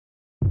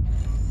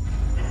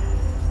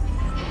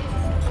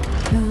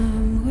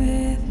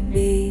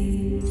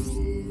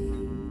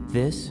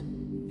This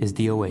is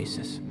the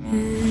Oasis.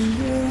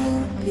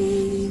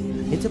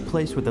 It's a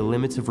place where the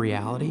limits of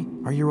reality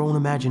are your own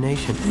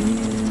imagination.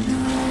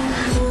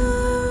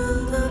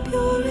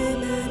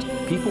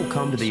 People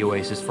come to the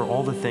Oasis for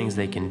all the things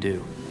they can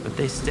do, but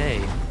they stay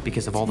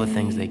because of all the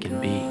things they can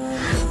be.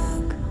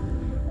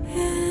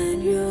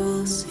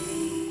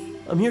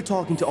 I'm here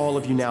talking to all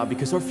of you now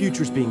because our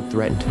future's being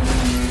threatened.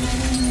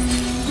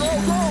 Go,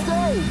 go,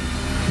 go!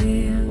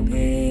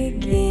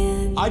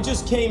 I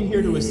just came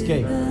here to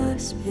escape,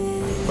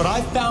 but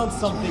I found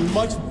something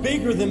much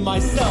bigger than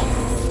myself.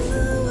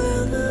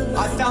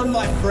 I found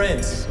my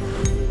friends.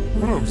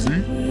 What up, Z?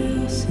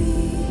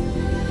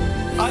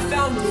 I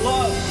found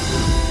love.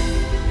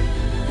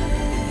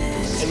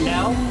 And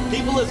now,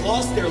 people have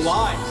lost their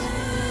lives.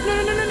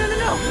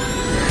 No.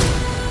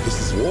 This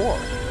is war.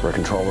 We're in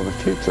control of the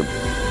future.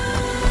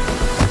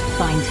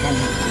 Find him.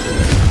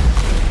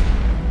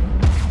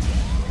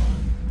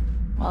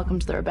 Welcome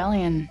to the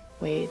rebellion,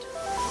 Wade.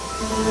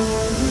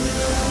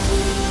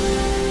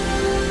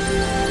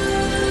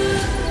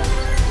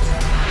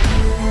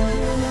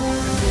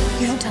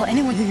 You don't tell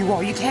anyone who you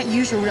are. You can't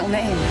use your real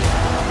name.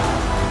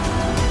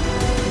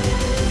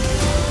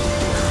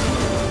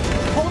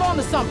 Hold on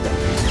to something.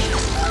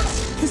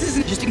 This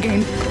isn't just a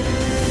game.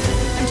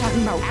 I'm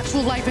talking about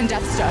actual life and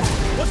death stuff.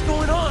 What's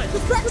going on?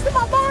 Just practicing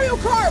my Mario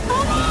Kart!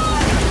 Hold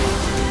on!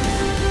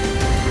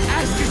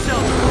 Ask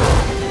yourself,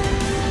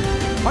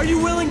 are you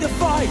willing to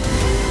fight?